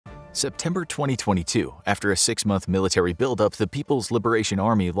September 2022, after a 6-month military buildup, the People's Liberation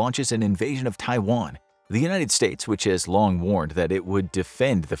Army launches an invasion of Taiwan. The United States, which has long warned that it would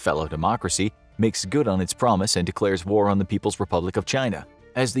defend the fellow democracy, makes good on its promise and declares war on the People's Republic of China.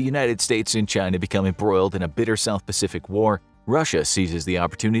 As the United States and China become embroiled in a bitter South Pacific war, Russia seizes the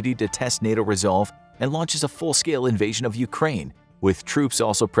opportunity to test NATO resolve and launches a full-scale invasion of Ukraine, with troops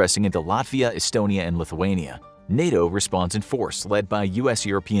also pressing into Latvia, Estonia, and Lithuania. NATO responds in force, led by U.S.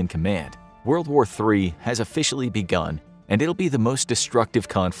 European Command. World War III has officially begun, and it'll be the most destructive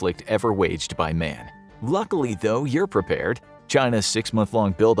conflict ever waged by man. Luckily, though, you're prepared. China's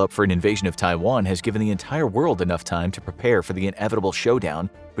 6-month-long buildup for an invasion of Taiwan has given the entire world enough time to prepare for the inevitable showdown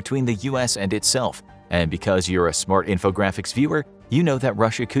between the U.S. and itself. And because you're a smart infographics viewer, you know that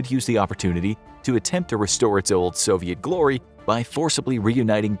Russia could use the opportunity to attempt to restore its old Soviet glory by forcibly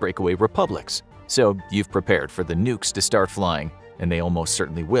reuniting breakaway republics. So you've prepared for the nukes to start flying, and they almost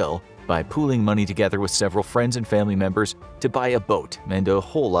certainly will, by pooling money together with several friends and family members to buy a boat and a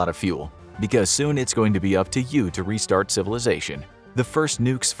whole lot of fuel. Because soon it's going to be up to you to restart civilization. The first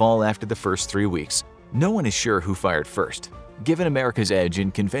nukes fall after the first 3 weeks. No one is sure who fired first. Given America's edge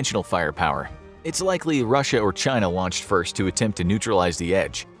in conventional firepower, it's likely Russia or China launched first to attempt to neutralize the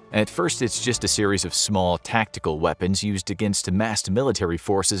edge. At first, it's just a series of small, tactical weapons used against massed military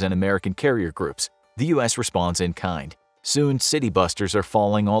forces and American carrier groups. The U.S. responds in kind. Soon, city busters are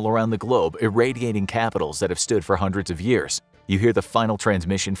falling all around the globe, irradiating capitals that have stood for hundreds of years. You hear the final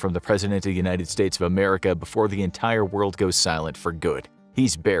transmission from the President of the United States of America before the entire world goes silent for good.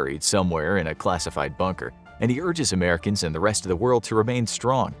 He's buried somewhere in a classified bunker, and he urges Americans and the rest of the world to remain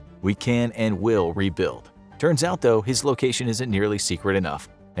strong. We can and will rebuild. Turns out, though, his location isn't nearly secret enough,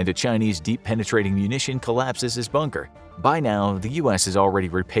 and a Chinese deep-penetrating munition collapses his bunker. By now, the U.S. has already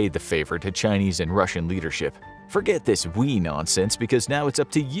repaid the favor to Chinese and Russian leadership. Forget this "we" nonsense, because now it's up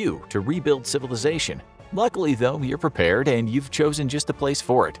to you to rebuild civilization. Luckily, though, you're prepared and you've chosen just the place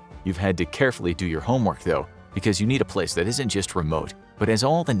for it. You've had to carefully do your homework, though, because you need a place that isn't just remote, but has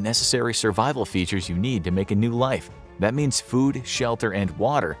all the necessary survival features you need to make a new life. That means food, shelter, and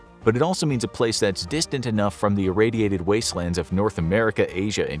water, but it also means a place that's distant enough from the irradiated wastelands of North America,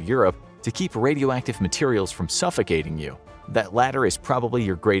 Asia, and Europe to keep radioactive materials from suffocating you. That latter is probably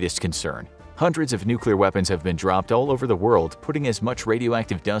your greatest concern. Hundreds of nuclear weapons have been dropped all over the world, putting as much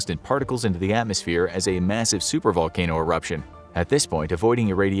radioactive dust and particles into the atmosphere as a massive supervolcano eruption. At this point, avoiding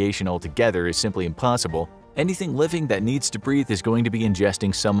irradiation altogether is simply impossible. Anything living that needs to breathe is going to be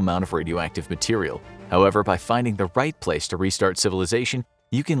ingesting some amount of radioactive material. However, by finding the right place to restart civilization,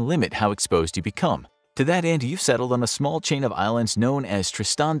 you can limit how exposed you become. To that end, you've settled on a small chain of islands known as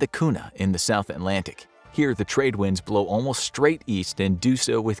Tristan da Cunha in the South Atlantic. Here, the trade winds blow almost straight east and do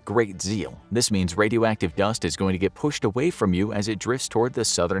so with great zeal. This means radioactive dust is going to get pushed away from you as it drifts toward the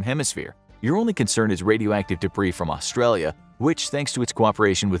southern hemisphere. Your only concern is radioactive debris from Australia, which, thanks to its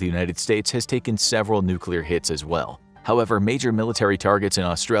cooperation with the United States, has taken several nuclear hits as well. However, major military targets in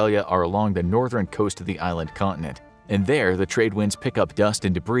Australia are along the northern coast of the island continent, and there the trade winds pick up dust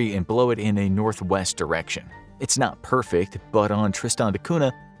and debris and blow it in a northwest direction. It's not perfect, but on Tristan da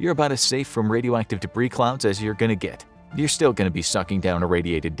Cunha, you're about as safe from radioactive debris clouds as you're gonna get. You're still gonna be sucking down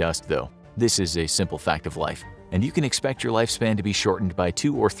irradiated dust, though. This is a simple fact of life, and you can expect your lifespan to be shortened by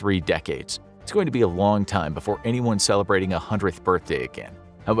 2 or 3 decades. It's going to be a long time before anyone's celebrating a 100th birthday again.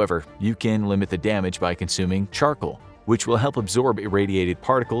 However, you can limit the damage by consuming charcoal, which will help absorb irradiated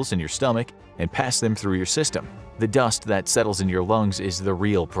particles in your stomach and pass them through your system. The dust that settles in your lungs is the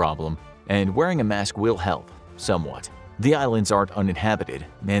real problem, and wearing a mask will help, somewhat. The islands aren't uninhabited,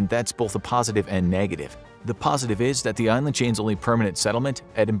 and that's both a positive and negative. The positive is that the island chain's only permanent settlement,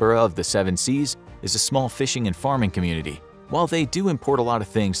 Edinburgh of the Seven Seas, is a small fishing and farming community. While they do import a lot of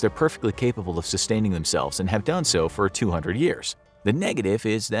things, they're perfectly capable of sustaining themselves and have done so for 200 years. The negative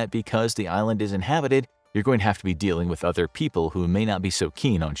is that because the island is inhabited, you're going to have to be dealing with other people who may not be so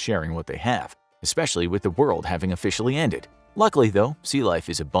keen on sharing what they have, especially with the world having officially ended. Luckily, though, sea life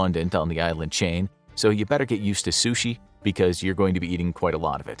is abundant on the island chain, so you better get used to sushi because you're going to be eating quite a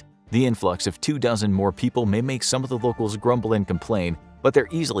lot of it. The influx of 24 more people may make some of the locals grumble and complain, but they're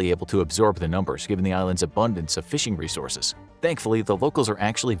easily able to absorb the numbers given the island's abundance of fishing resources. Thankfully, the locals are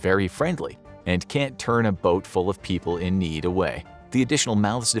actually very friendly and can't turn a boat full of people in need away. The additional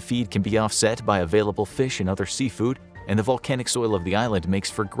mouths to feed can be offset by available fish and other seafood, and the volcanic soil of the island makes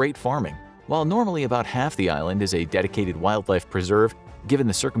for great farming. While normally about half the island is a dedicated wildlife preserve, given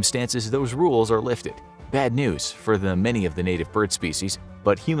the circumstances, those rules are lifted. Bad news for the many of the native bird species,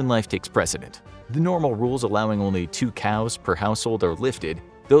 but human life takes precedent. The normal rules allowing only 2 cows per household are lifted,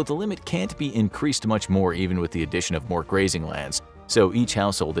 though the limit can't be increased much more even with the addition of more grazing lands. so each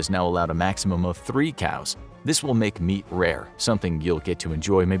household is now allowed a maximum of 3 cows. This will make meat rare, something you'll get to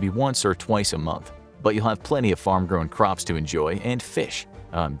enjoy maybe once or twice a month. But you'll have plenty of farm-grown crops to enjoy and fish.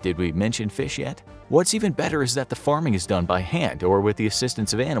 Did we mention fish yet? What's even better is that the farming is done by hand or with the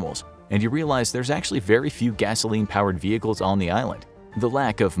assistance of animals, and you realize there's actually very few gasoline-powered vehicles on the island. The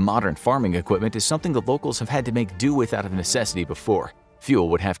lack of modern farming equipment is something the locals have had to make do with out of necessity before. Fuel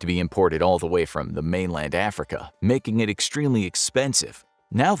would have to be imported all the way from the mainland Africa, making it extremely expensive.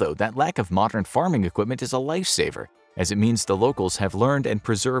 Now though, that lack of modern farming equipment is a lifesaver, as it means the locals have learned and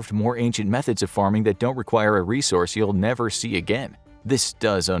preserved more ancient methods of farming that don't require a resource you'll never see again. This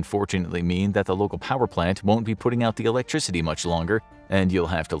does unfortunately mean that the local power plant won't be putting out the electricity much longer, and you'll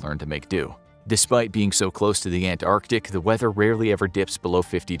have to learn to make do. Despite being so close to the Antarctic, the weather rarely ever dips below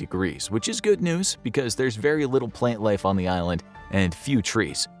 50 degrees, which is good news because there's very little plant life on the island and few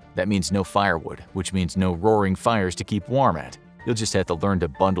trees. That means no firewood, which means no roaring fires to keep warm at. You'll just have to learn to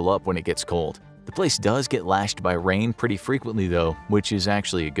bundle up when it gets cold. The place does get lashed by rain pretty frequently though, which is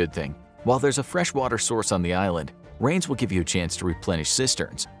actually a good thing. While there's a freshwater source on the island, rains will give you a chance to replenish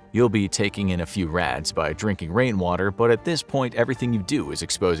cisterns. You'll be taking in a few rads by drinking rainwater, but at this point everything you do is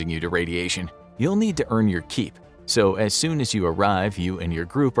exposing you to radiation. You'll need to earn your keep, so as soon as you arrive, you and your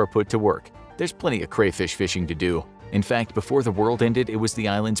group are put to work. There's plenty of crayfish fishing to do. In fact, before the world ended, it was the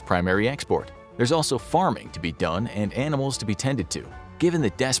island's primary export. There's also farming to be done and animals to be tended to. Given the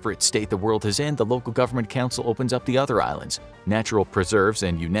desperate state the world is in, the local government council opens up the other islands, natural preserves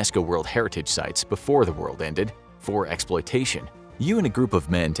and UNESCO World Heritage Sites before the world ended, for exploitation. You and a group of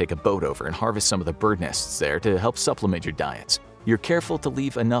men take a boat over and harvest some of the bird nests there to help supplement your diets. You're careful to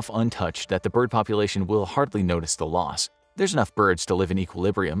leave enough untouched that the bird population will hardly notice the loss. There's enough birds to live in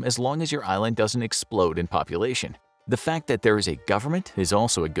equilibrium as long as your island doesn't explode in population. The fact that there is a government is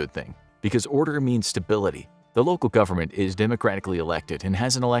also a good thing, because order means stability. The local government is democratically elected and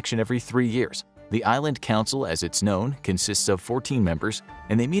has an election every 3 years. The Island Council, as it's known, consists of 14 members,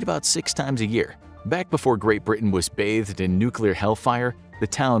 and they meet about 6 times a year. Back before Great Britain was bathed in nuclear hellfire, the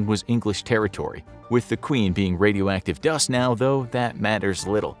town was English territory, with the Queen being radioactive dust now, though that matters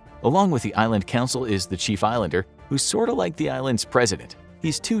little. Along with the Island Council is the Chief Islander, who's sorta like the island's president.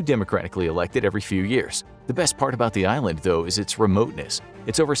 He's too democratically elected every few years. The best part about the island, though, is its remoteness.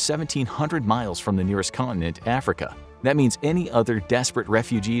 It's over 1,700 miles from the nearest continent, Africa. That means any other desperate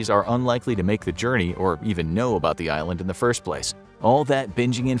refugees are unlikely to make the journey or even know about the island in the first place. All that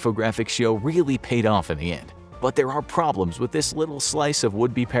binging infographic show really paid off in the end. But there are problems with this little slice of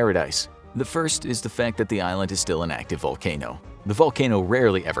would-be paradise. The first is the fact that the island is still an active volcano. The volcano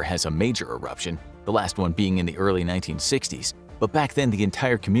rarely ever has a major eruption, the last one being in the early 1960s. But back then, the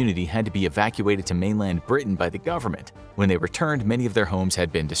entire community had to be evacuated to mainland Britain by the government. When they returned, many of their homes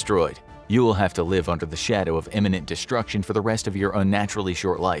had been destroyed. You will have to live under the shadow of imminent destruction for the rest of your unnaturally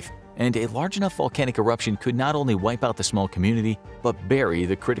short life. And a large enough volcanic eruption could not only wipe out the small community, but bury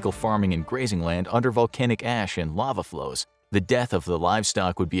the critical farming and grazing land under volcanic ash and lava flows. The death of the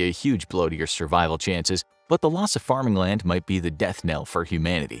livestock would be a huge blow to your survival chances, but the loss of farming land might be the death knell for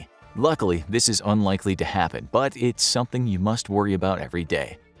humanity. Luckily, this is unlikely to happen, but it's something you must worry about every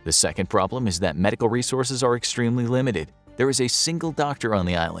day. The second problem is that medical resources are extremely limited. There is a single doctor on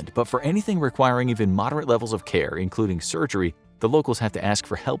the island, but for anything requiring even moderate levels of care, including surgery, the locals have to ask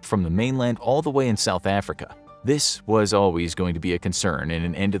for help from the mainland all the way in South Africa. This was always going to be a concern in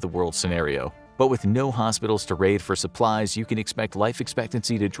an end-of-the-world scenario, but with no hospitals to raid for supplies, you can expect life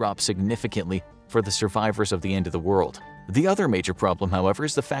expectancy to drop significantly for the survivors of the end of the world. The other major problem, however,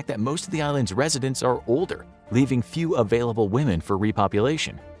 is the fact that most of the island's residents are older, leaving few available women for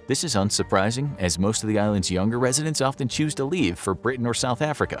repopulation. This is unsurprising, as most of the island's younger residents often choose to leave for Britain or South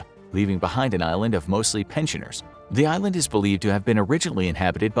Africa, leaving behind an island of mostly pensioners. The island is believed to have been originally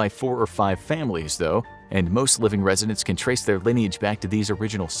inhabited by 4 or 5 families, though, and most living residents can trace their lineage back to these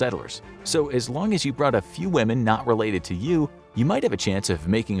original settlers. So as long as you brought a few women not related to you, you might have a chance of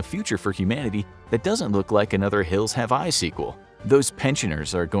making a future for humanity that doesn't look like another Hills Have Eyes sequel. Those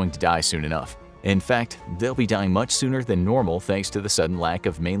pensioners are going to die soon enough. In fact, they'll be dying much sooner than normal thanks to the sudden lack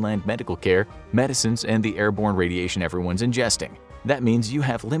of mainland medical care, medicines, and the airborne radiation everyone's ingesting. That means you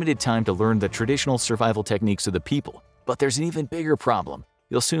have limited time to learn the traditional survival techniques of the people. But there's an even bigger problem.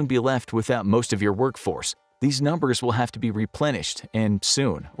 You'll soon be left without most of your workforce. These numbers will have to be replenished, and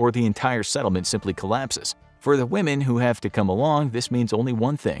soon, or the entire settlement simply collapses. For the women who have to come along, this means only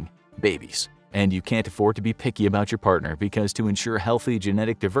one thing: babies. And you can't afford to be picky about your partner, because to ensure healthy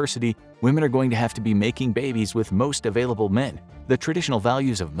genetic diversity, women are going to have to be making babies with most available men. The traditional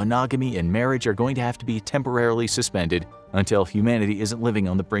values of monogamy and marriage are going to have to be temporarily suspended until humanity isn't living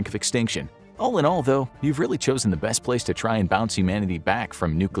on the brink of extinction. All in all, though, you've really chosen the best place to try and bounce humanity back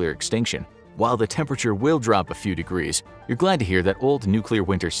from nuclear extinction. While the temperature will drop a few degrees, you're glad to hear that old nuclear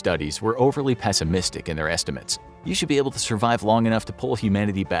winter studies were overly pessimistic in their estimates. You should be able to survive long enough to pull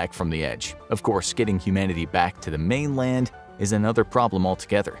humanity back from the edge. Of course, getting humanity back to the mainland is another problem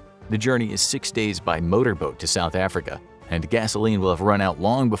altogether. The journey is 6 days by motorboat to South Africa, and gasoline will have run out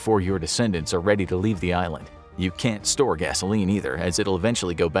long before your descendants are ready to leave the island. You can't store gasoline either, as it'll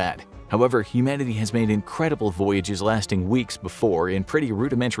eventually go bad. However, humanity has made incredible voyages lasting weeks before in pretty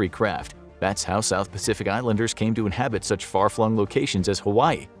rudimentary craft. That's how South Pacific Islanders came to inhabit such far-flung locations as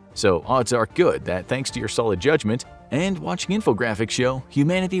Hawaii. So odds are good that thanks to your solid judgment and watching infographics show,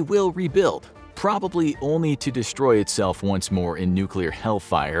 humanity will rebuild. Probably only to destroy itself once more in nuclear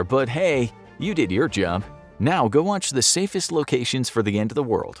hellfire, but hey, you did your job. Now go watch the safest locations for the end of the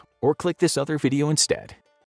world, or click this other video instead.